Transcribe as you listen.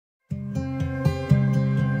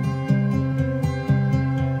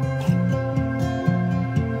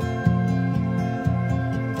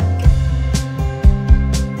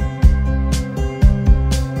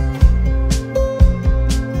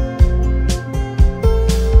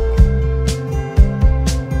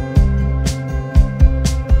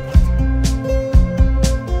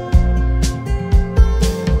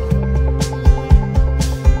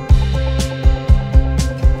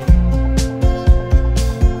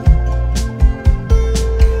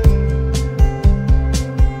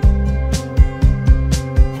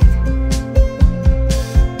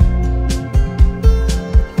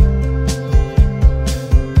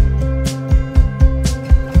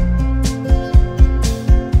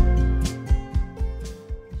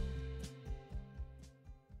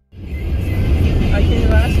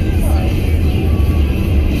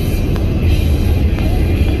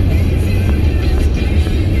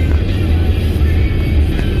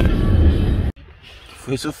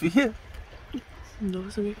Foi Sofia? Não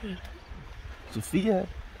vou saber quem era. Sofia?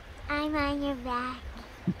 I'm on your back.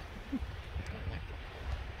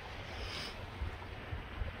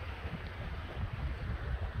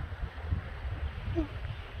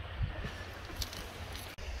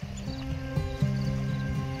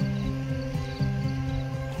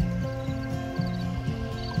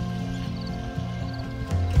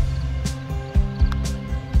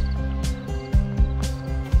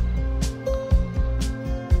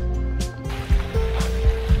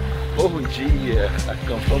 Bom dia!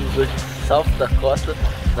 Acampamos hoje em South Dakota,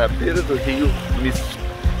 na beira do rio Mississippi.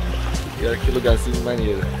 E olha que lugarzinho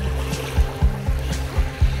maneiro.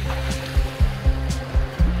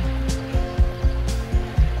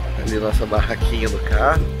 Ali nossa barraquinha no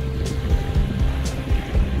carro.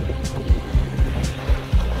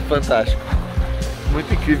 Fantástico!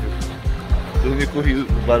 Muito incrível! Dormir com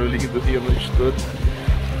o barulhinho do rio a noite toda.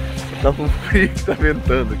 Tá um frio que tá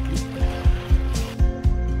ventando aqui.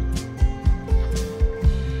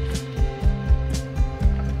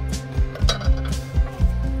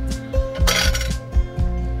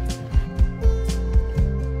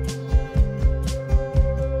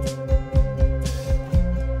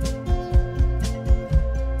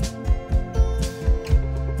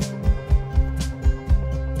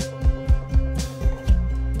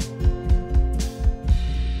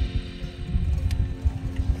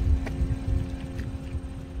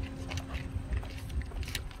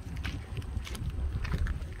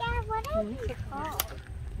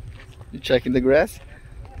 You checking the grass?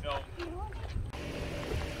 No.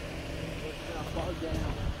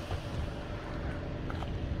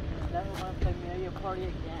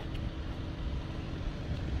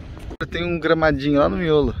 Tem um gramadinho lá no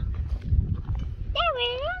miolo.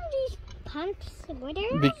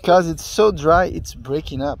 Because it's so dry, it's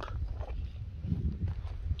breaking up.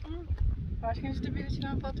 Eu acho que a gente deveria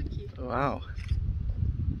tirar uma foto aqui. Wow.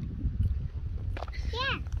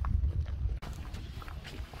 Yeah.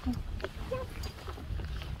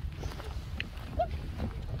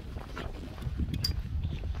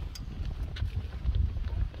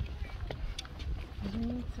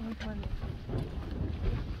 Gente, muito maneiro.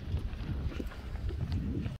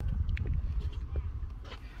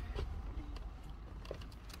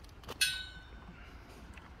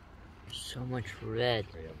 So much red.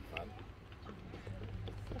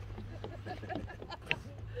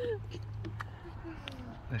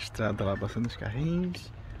 Na estrada lá, passando os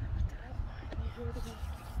carrinhos.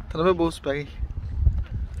 Tá no meu bolso, pega aí.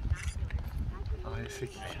 Olha esse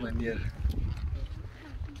aqui, que maneiro.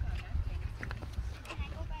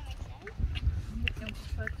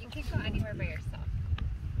 You can go anywhere by yourself.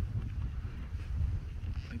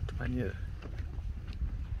 Muito maneiro.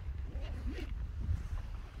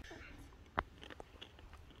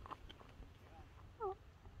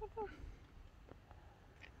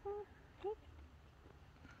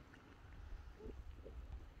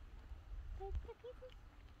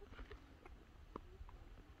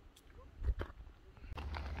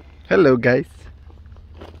 Hello, guys.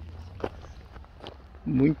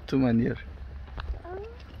 Muito maneiro.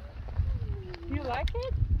 You like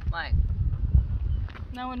it? Mãe,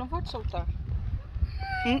 Não, eu não vou te soltar.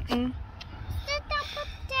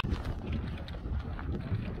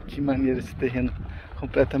 Que maneiro esse terreno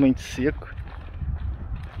completamente seco.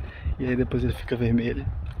 E aí depois ele fica vermelho.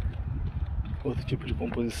 Outro tipo de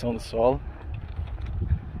composição do solo.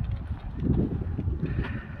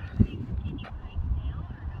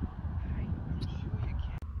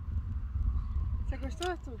 Você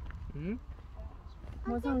gostou, Arthur?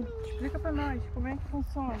 Mozão, explica pra nós como é que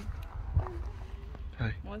funciona.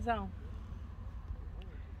 Vai. Mozão,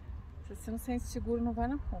 se você não se sente seguro, não vai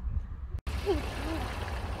na ponta.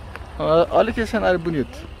 Olha que cenário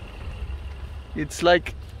bonito. It's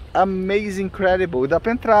like amazing, incredible. Dá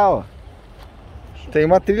pra entrar, ó. Tem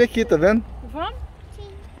uma trilha aqui, tá vendo? Vamos?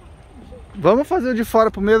 Vamos fazer o de fora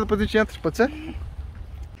primeiro, depois a gente entra, pode ser?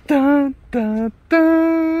 Tan, tan, tan.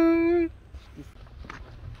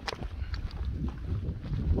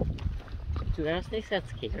 do you have snakes that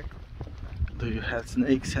scare? Do you have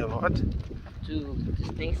snakes have what? Do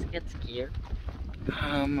snakes get scared?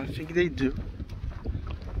 I think they do.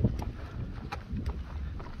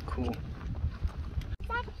 Cool.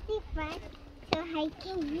 It's actually fun to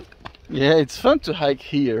hiking. Yeah, it's fun to hike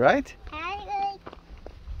here, right? I like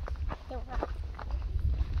the rock.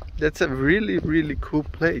 That's a really, really cool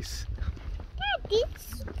place. Yeah,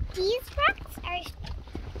 these rocks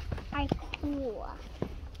are cool.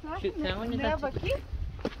 Neva aqui?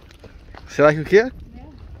 Será que o quê?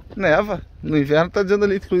 Neva. No inverno tá dizendo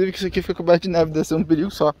ali, inclusive, que isso aqui foi coberto de neve, deve ser um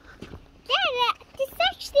perigo só. Yeah, this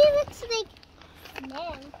actually looks like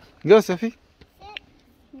No. Go, Sophie.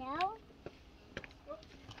 No.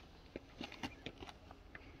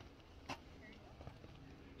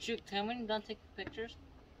 Shoot, tell me don't take pictures.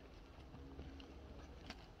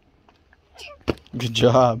 Good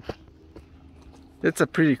job. It's a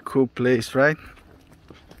pretty cool place, right?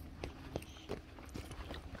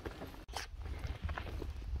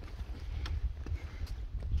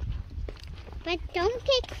 But don't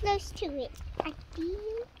get close to it. I feel.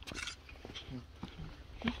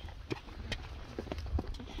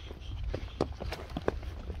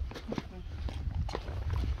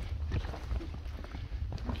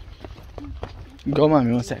 Go,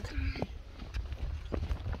 mommy, 1 sec.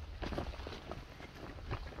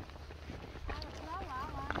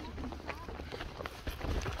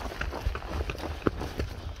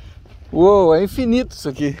 Uou, é infinito isso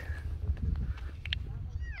aqui.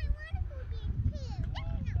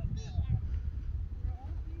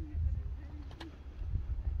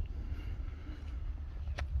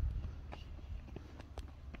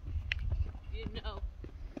 You know,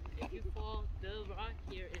 if you fall, the rock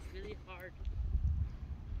here is really hard.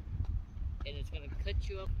 And it's gonna cut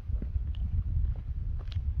you up.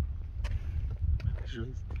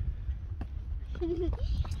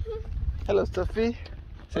 Hello, Sophie.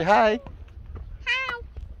 Say hi.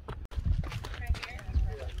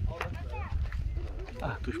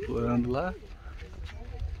 Ah, tô explorando lá.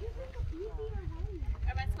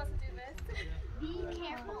 Am I supposed to do this? Be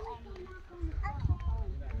careful.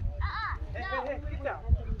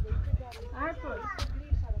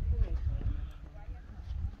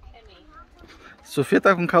 Sofia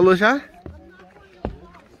tá com calor já?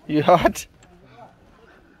 You hot?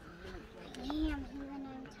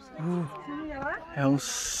 É um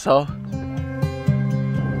sol.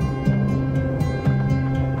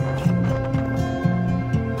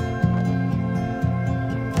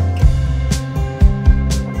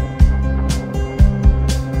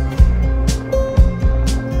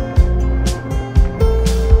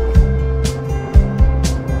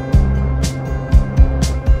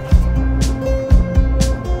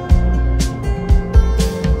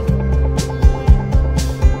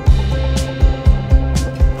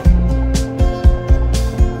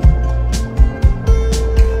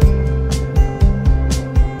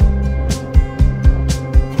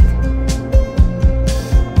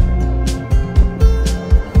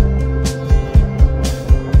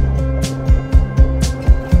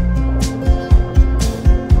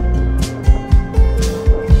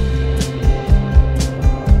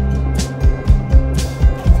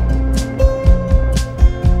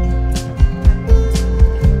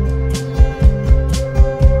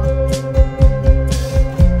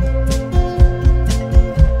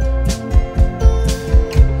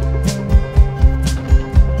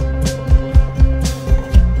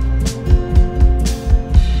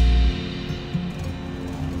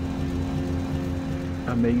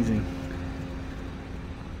 Amazing.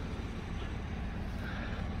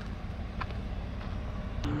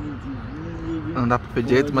 Não dá pra ver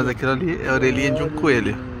direito, mas aquilo ali é a orelhinha de um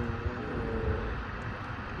coelho.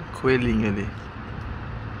 Coelhinho ali.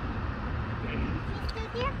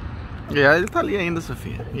 E aí ele tá ali ainda,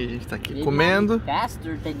 Sofia. E a gente tá aqui comendo.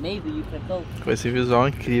 Com esse visual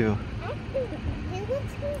incrível.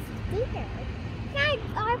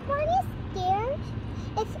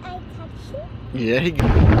 E é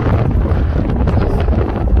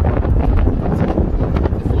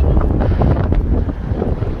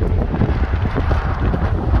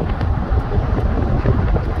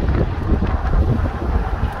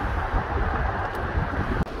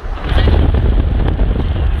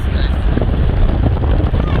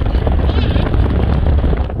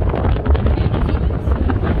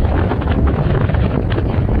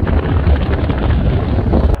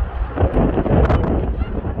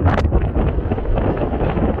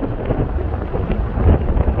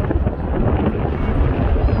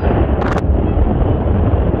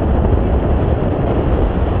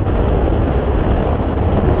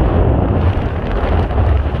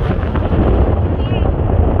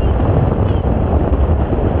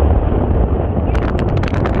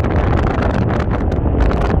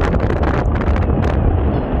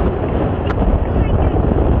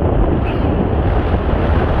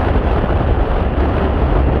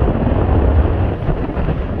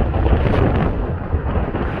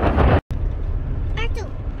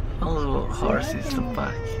horses do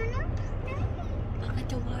parque.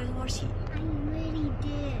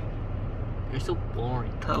 You're so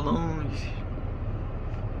boring. Tá longe.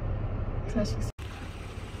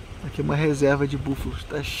 Aqui é uma reserva de búfalos.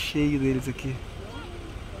 Tá cheio deles aqui.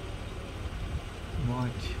 Um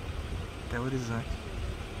monte. Até o horizonte.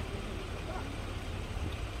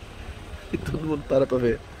 E todo mundo para pra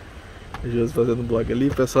ver. O Josi fazendo um blog ali,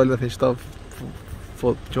 o pessoal ali na frente tava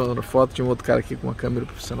tirando foto, tinha um outro cara aqui com uma câmera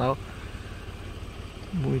profissional.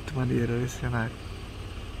 Muito maneiro esse cenário.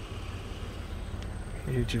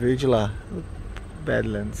 A gente veio de lá,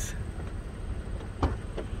 Badlands.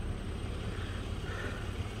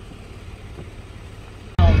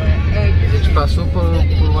 A gente passou por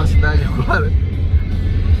uma cidade agora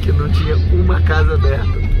que não tinha uma casa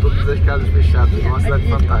aberta, todas as casas fechadas, uma cidade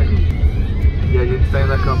fantasma. E a gente está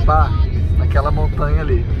indo acampar naquela montanha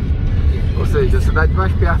ali. Ou seja, a cidade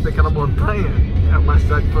mais perto daquela montanha é uma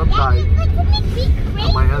cidade fantasma.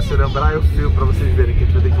 Amanhã, se lembrar, eu filmo para vocês verem que a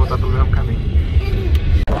gente vai ter que voltar pelo mesmo caminho.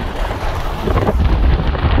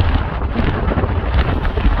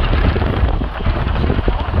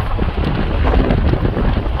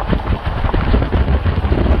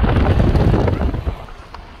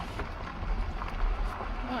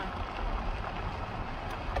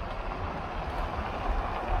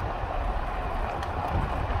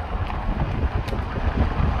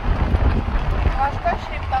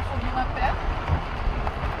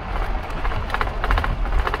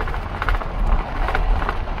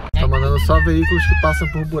 Só veículos que passam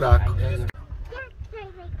por buraco.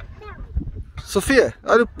 Sofia,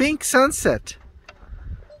 olha o pink sunset.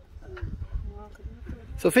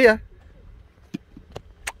 Sofia.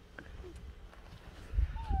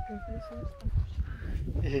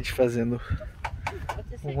 A gente fazendo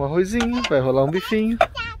um arrozinho, vai rolar um bifinho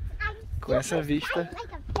com essa vista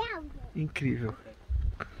incrível.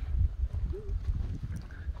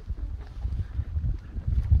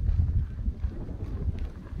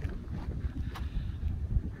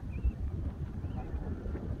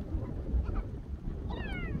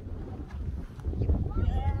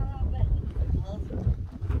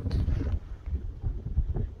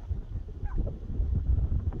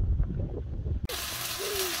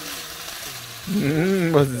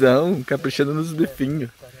 Mozão, caprichando nos bifinhos.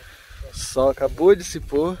 O sol acabou de se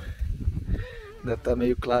pôr. Ainda tá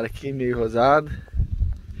meio claro aqui, meio rosado.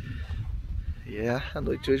 E a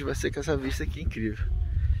noite hoje vai ser com essa vista aqui incrível.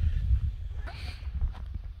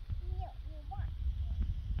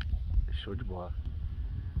 Show de bola.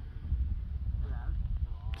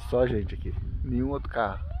 Só gente aqui, nenhum outro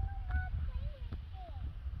carro.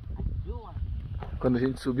 Quando a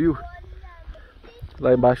gente subiu,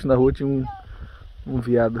 lá embaixo na rua tinha um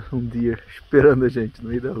veado, um deer, esperando a gente no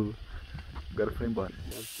meio da rua. Agora foi embora.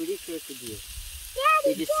 I'm pretty sure it's a deer.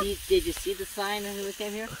 Did you see the sign when we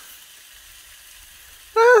came here?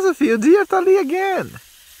 Ah, Sofia, o deer tá ali again.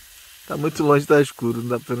 Tá muito longe, tá escuro, não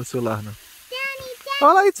dá pra ver no celular não.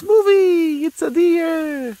 Olha lá, it's moving! It's a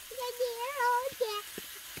deer!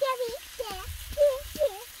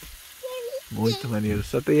 Muito maneiro,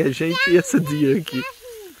 só tem a gente e essa deer aqui.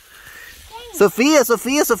 Sofia,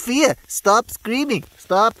 Sofia, Sofia! Stop screaming!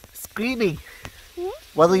 Stop screaming!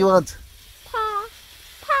 What do you want?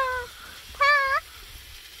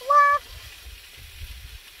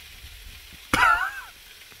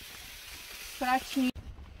 Pratinho.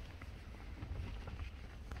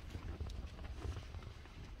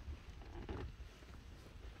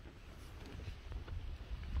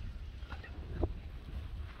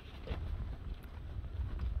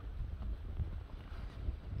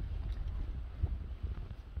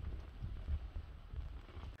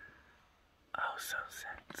 Oh,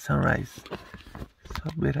 sunset, sunrise. Só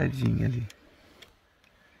beiradinha ali.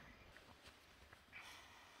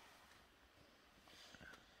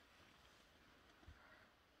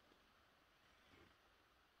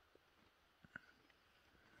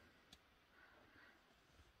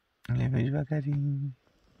 Ele vem devagarinho.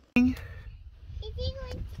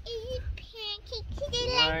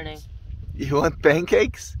 Morning. You want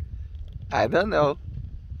pancakes? I don't know.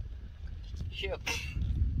 Sure.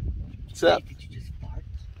 What's up? Did you just fart?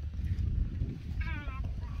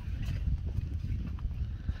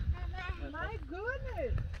 My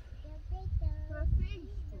goodness!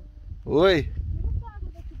 Francisco, Oi, tira essa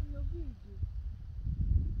água daqui do meu vídeo.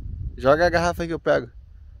 joga a garrafa aí que eu pego.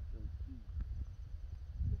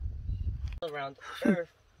 Around Earth.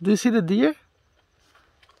 Do you see the deer?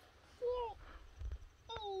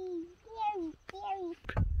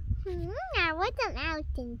 I wasn't out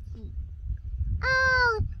in sea.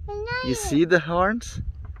 Oh, no. You see the horns?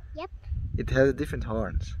 Yep. It has different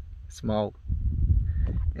horns. Small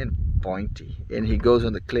and pointy. And he goes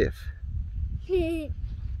on the cliff.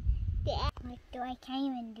 I can't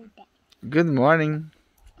even do that. Good morning.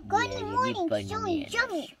 Good morning, Johnny,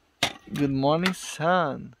 Johnny. Good morning,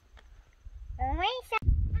 son.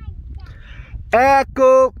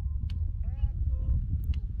 Echo!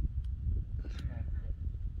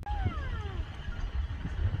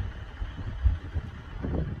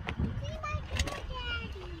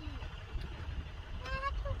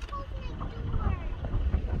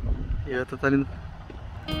 E a outra tá ali no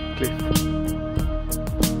cliff.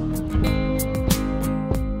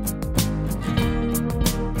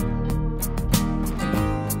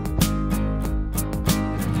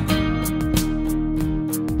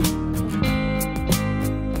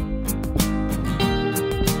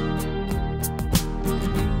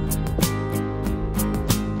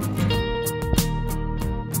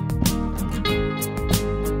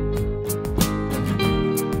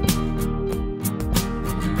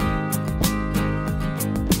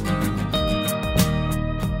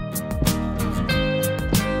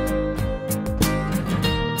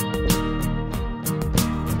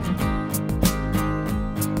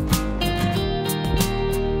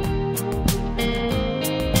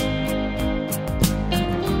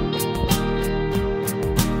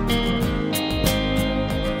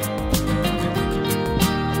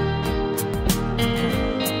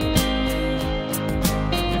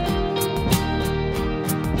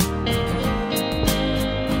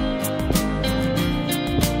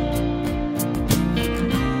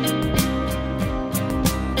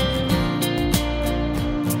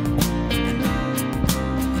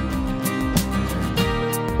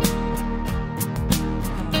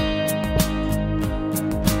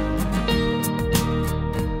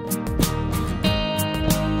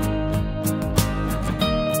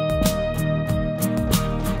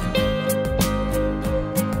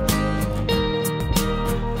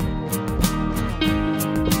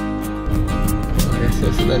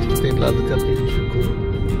 Que tem do lado do campo que a gente ficou.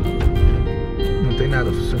 Não tem nada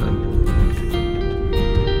funcionando.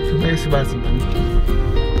 Filmei esse barzinho pra mim.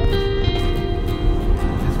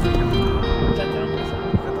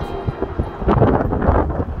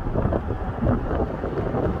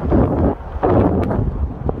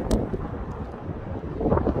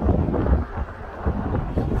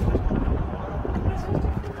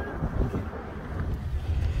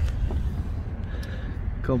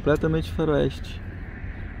 Completamente faroeste.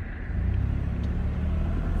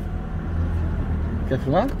 Quer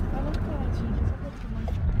filmar?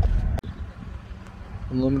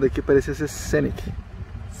 O nome daqui parecia ser Scenic.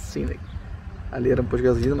 Ali era um posto de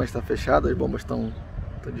gasolina, mas está fechado, as bombas estão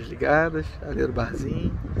desligadas. Ali era o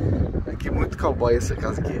barzinho. Aqui muito cowboy essa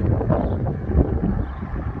casa aqui.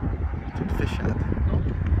 Tudo fechado.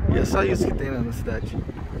 E é só isso que tem na cidade.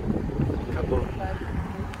 Acabou.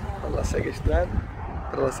 Pra lá segue a estrada.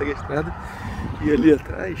 Pra lá segue a estrada. E ali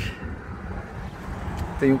atrás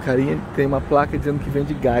tem um carinha, tem uma placa dizendo que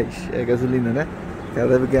vende gás, é gasolina, né? O cara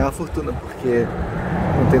deve ganhar uma fortuna, porque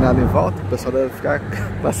não tem nada em volta, o pessoal deve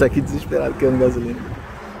passar aqui desesperado querendo gasolina.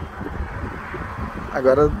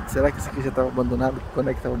 Agora, será que isso aqui já estava abandonado?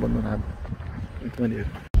 Quando é que estava abandonado? Muito maneiro.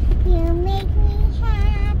 You make me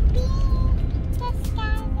happy.